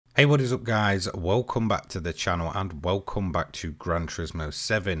Hey, what is up guys? Welcome back to the channel and welcome back to Gran Turismo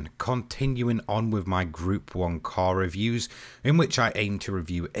 7, continuing on with my Group 1 car reviews, in which I aim to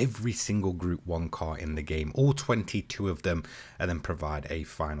review every single Group 1 car in the game, all 22 of them, and then provide a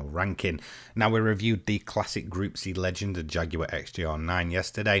final ranking. Now, we reviewed the classic Group C legend, the Jaguar XJR9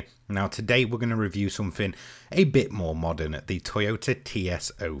 yesterday. Now today we're going to review something a bit more modern, the Toyota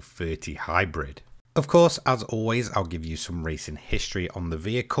TS030 Hybrid. Of course, as always, I'll give you some racing history on the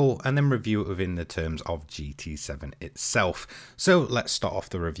vehicle and then review it within the terms of GT7 itself. So let's start off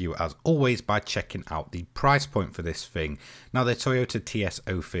the review as always by checking out the price point for this thing. Now, the Toyota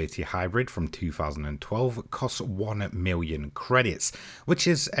TS030 Hybrid from 2012 costs 1 million credits, which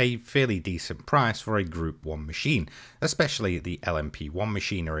is a fairly decent price for a Group 1 machine, especially the LMP1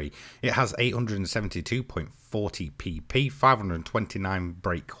 machinery. It has 872.40 pp, 529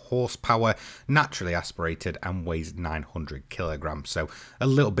 brake horsepower, naturally aspirated, and weighs 900 kilograms, so a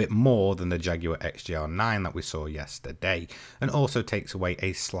little bit more than the Jaguar XJR9 that we saw yesterday, and also takes away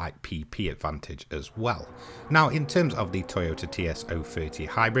a slight pp advantage as well. Now, in terms of the Toyota TS030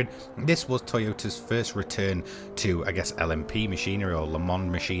 Hybrid, this was Toyota's first return to, I guess, LMP machinery or Le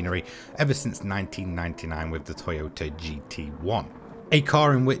Mans machinery ever since 1999 with the Toyota GT1. A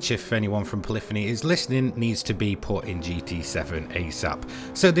car in which, if anyone from Polyphony is listening, needs to be put in GT7 ASAP.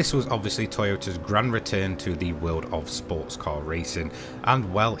 So this was obviously Toyota's grand return to the world of sports car racing,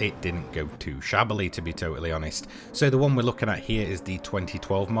 and well, it didn't go too shabbily, to be totally honest. So the one we're looking at here is the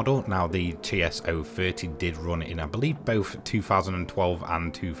 2012 model. Now, the TS030 did run in, I believe, both 2012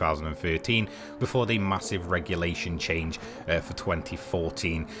 and 2013 before the massive regulation change for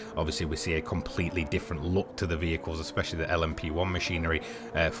 2014. Obviously, we see a completely different look to the vehicles, especially the LMP1 machine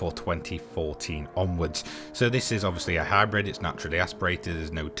for 2014 onwards. So this is obviously a hybrid, it's naturally aspirated,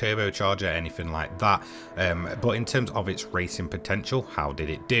 there's no turbocharger, anything like that, but in terms of its racing potential, how did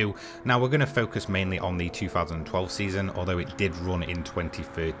it do? Now, we're going to focus mainly on the 2012 season. Although it did run in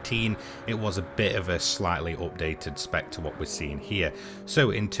 2013, it was a bit of a slightly updated spec to what we're seeing here. So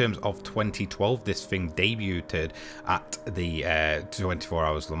in terms of 2012, this thing debuted at the 24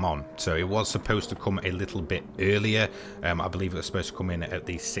 Hours Le Mans, so it was supposed to come a little bit earlier. I believe it was supposed to come in at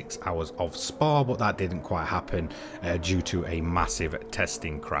the 6 hours of Spa, but that didn't quite happen due to a massive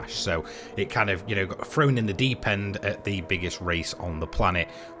testing crash. So it kind of, got thrown in the deep end at the biggest race on the planet,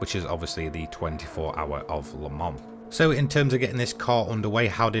 which is obviously the 24 Hour of Le Mans. So in terms of getting this car underway,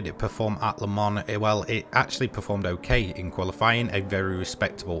 how did it perform at Le Mans? Well, it actually performed okay in qualifying, a very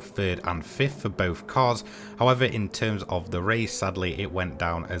respectable 3rd and 5th for both cars. However, in terms of the race, sadly, it went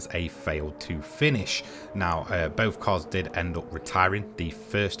down as a failed to finish. Now, both cars did end up retiring, the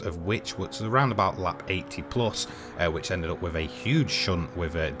first of which was around about lap 80 plus, which ended up with a huge shunt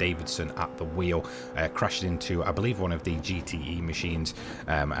with Davidson at the wheel, crashed into, I believe, one of the GTE machines,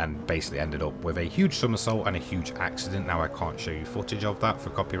 and basically ended up with a huge somersault and a huge accident. Now, I can't show you footage of that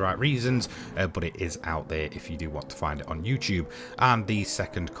for copyright reasons, but it is out there if you do want to find it on YouTube. And the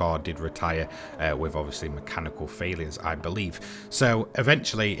second car did retire with obviously mechanical failures, I believe. So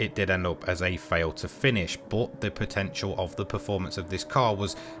eventually it did end up as a fail to finish, but the potential of the performance of this car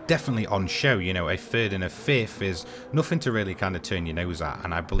was definitely on show. A 3rd and a 5th is nothing to really kind of turn your nose at,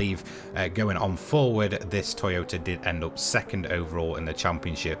 and I believe going on forward, this Toyota did end up 2nd overall in the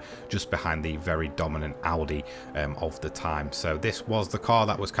championship, just behind the very dominant Audi of the time. So this was the car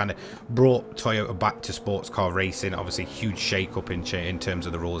that was kind of brought Toyota back to sports car racing. Obviously, huge shake-up in terms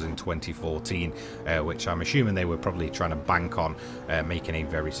of the rules in 2014, which I'm assuming they were probably trying to bank on making a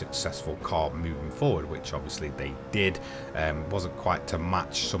very successful car moving forward, which obviously they did. Wasn't quite to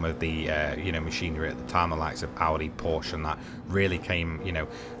match some of the machinery at the time, the likes of Audi, Porsche, and that really came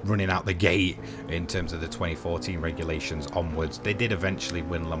running out the gate in terms of the 2014 regulations onwards. They did eventually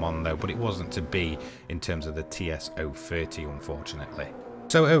win Le Mans though, but it wasn't to be in terms of the TS030, unfortunately.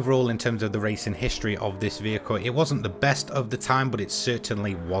 So overall, in terms of the racing history of this vehicle, it wasn't the best of the time, but it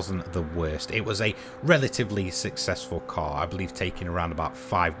certainly wasn't the worst. It was a relatively successful car, I believe, taking around about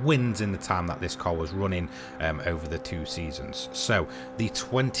 5 wins in the time that this car was running over the 2 seasons. So the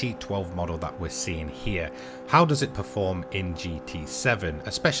 2012 model that we're seeing here, how does it perform in GT7,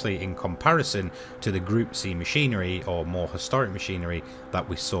 especially in comparison to the Group C machinery or more historic machinery that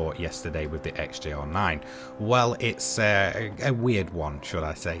we saw yesterday with the XJR9? Well, it's a weird one, should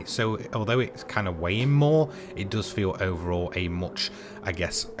I say. So although it's kind of weighing more, it does feel overall a much, I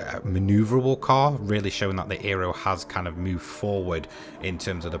guess, maneuverable car, really showing that the aero has kind of moved forward in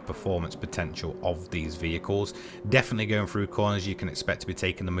terms of the performance potential of these vehicles. Definitely going through corners, you can expect to be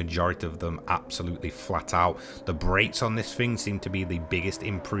taking the majority of them absolutely flat out. The brakes on this thing seem to be the biggest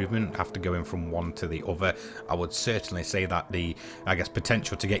improvement after going from one to the other. I would certainly say that the, I guess,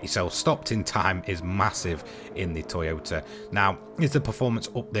 potential to get yourself stopped in time is massive in the Toyota. Now, is the performance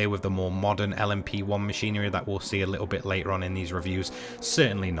up there with the more modern LMP1 machinery that we'll see a little bit later on in these reviews?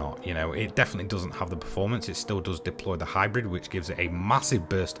 Certainly not. You know, it definitely doesn't have the performance. It still does deploy the hybrid, which gives it a massive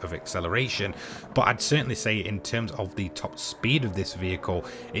burst of acceleration, but I'd certainly say in terms of the top speed of this vehicle,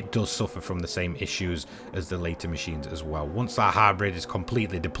 it does suffer from the same issues as the later machines as well. Once that hybrid is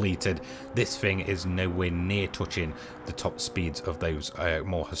completely depleted, this thing is nowhere near touching the top speeds of those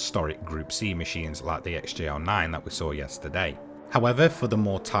more historic Group C machines like the XJR9 that we saw yesterday. However, for the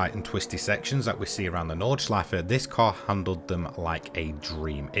more tight and twisty sections that we see around the Nordschleife, this car handled them like a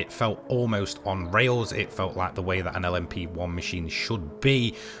dream. It felt almost on rails. It felt like the way that an LMP1 machine should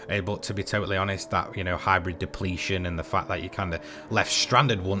be. But to be totally honest, that, you know, hybrid depletion and the fact that you're kind of left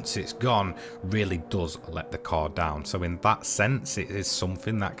stranded once it's gone really does let the car down. So in that sense, it is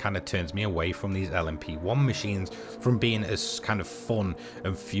something that kind of turns me away from these LMP1 machines from being as kind of fun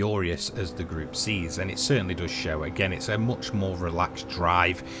and furious as the Group Cs. And it certainly does show. Again, it's a much more relaxed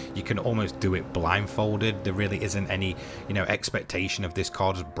drive. You can almost do it blindfolded. There really isn't any, you know, expectation of this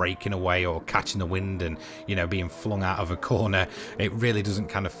car just breaking away or catching the wind and, you know, being flung out of a corner. It really doesn't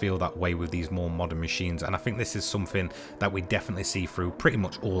kind of feel that way with these more modern machines, and I think this is something that we definitely see through pretty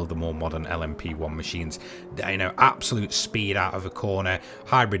much all of the more modern LMP1 machines. You know, absolute speed out of a corner,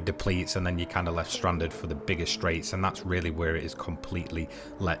 hybrid depletes, and then you're kind of left stranded for the bigger straights, and that's really where it is completely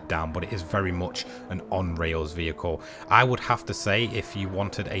let down. But it is very much an on-rails vehicle. I would have to say, if you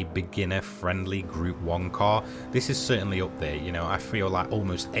wanted a beginner friendly Group 1 car, this is certainly up there. You know, I feel like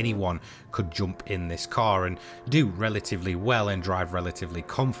almost anyone could jump in this car and do relatively well and drive relatively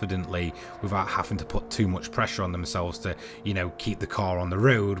confidently without having to put too much pressure on themselves to, you know, keep the car on the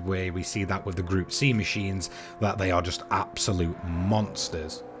road, where we see that with the Group C machines, that they are just absolute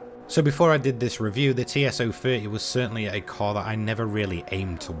monsters. So before I did this review, the TS030 was certainly a car that I never really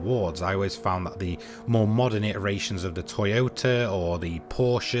aimed towards. I always found that the more modern iterations of the Toyota or the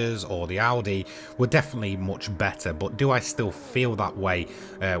Porsches or the Audi were definitely much better, but do I still feel that way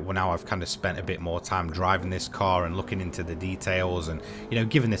when now I've kind of spent a bit more time driving this car and looking into the details and, you know,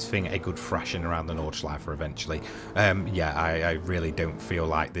 giving this thing a good thrashing around the Nordschleife eventually? Yeah, I really don't feel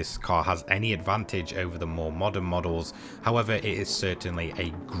like this car has any advantage over the more modern models. However, it is certainly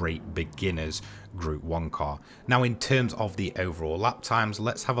a great beginners Group 1 car. Now, in terms of the overall lap times,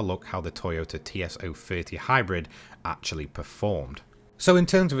 let's have a look how the Toyota TS030 hybrid actually performed. So in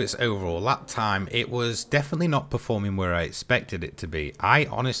terms of its overall lap time, it was definitely not performing where I expected it to be. I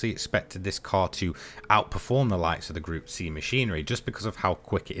honestly expected this car to outperform the likes of the Group C machinery just because of how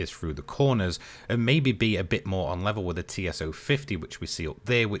quick it is through the corners, and maybe be a bit more on level with the TS050, which we see up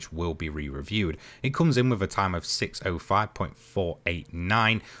there, which will be re-reviewed. It comes in with a time of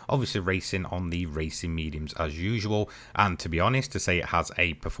 6:05.489, obviously racing on the racing mediums as usual, and to be honest, to say it has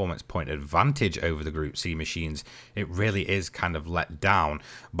a performance point advantage over the Group C machines, it really is kind of let down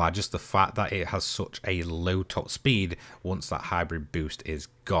by just the fact that it has such a low top speed once that hybrid boost is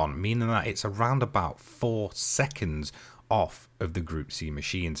gone, meaning that it's around about 4 seconds off of the Group C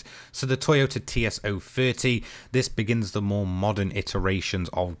machines. So the Toyota TS030, this begins the more modern iterations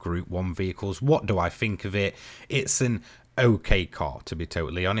of Group 1 vehicles. What do I think of it? It's an okay car, to be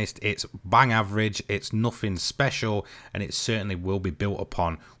totally honest. It's bang average, it's nothing special, and it certainly will be built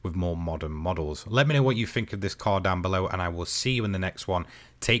upon with more modern models. Let me know what you think of this car down below, and I will see you in the next one.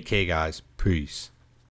 Take care, guys. Peace.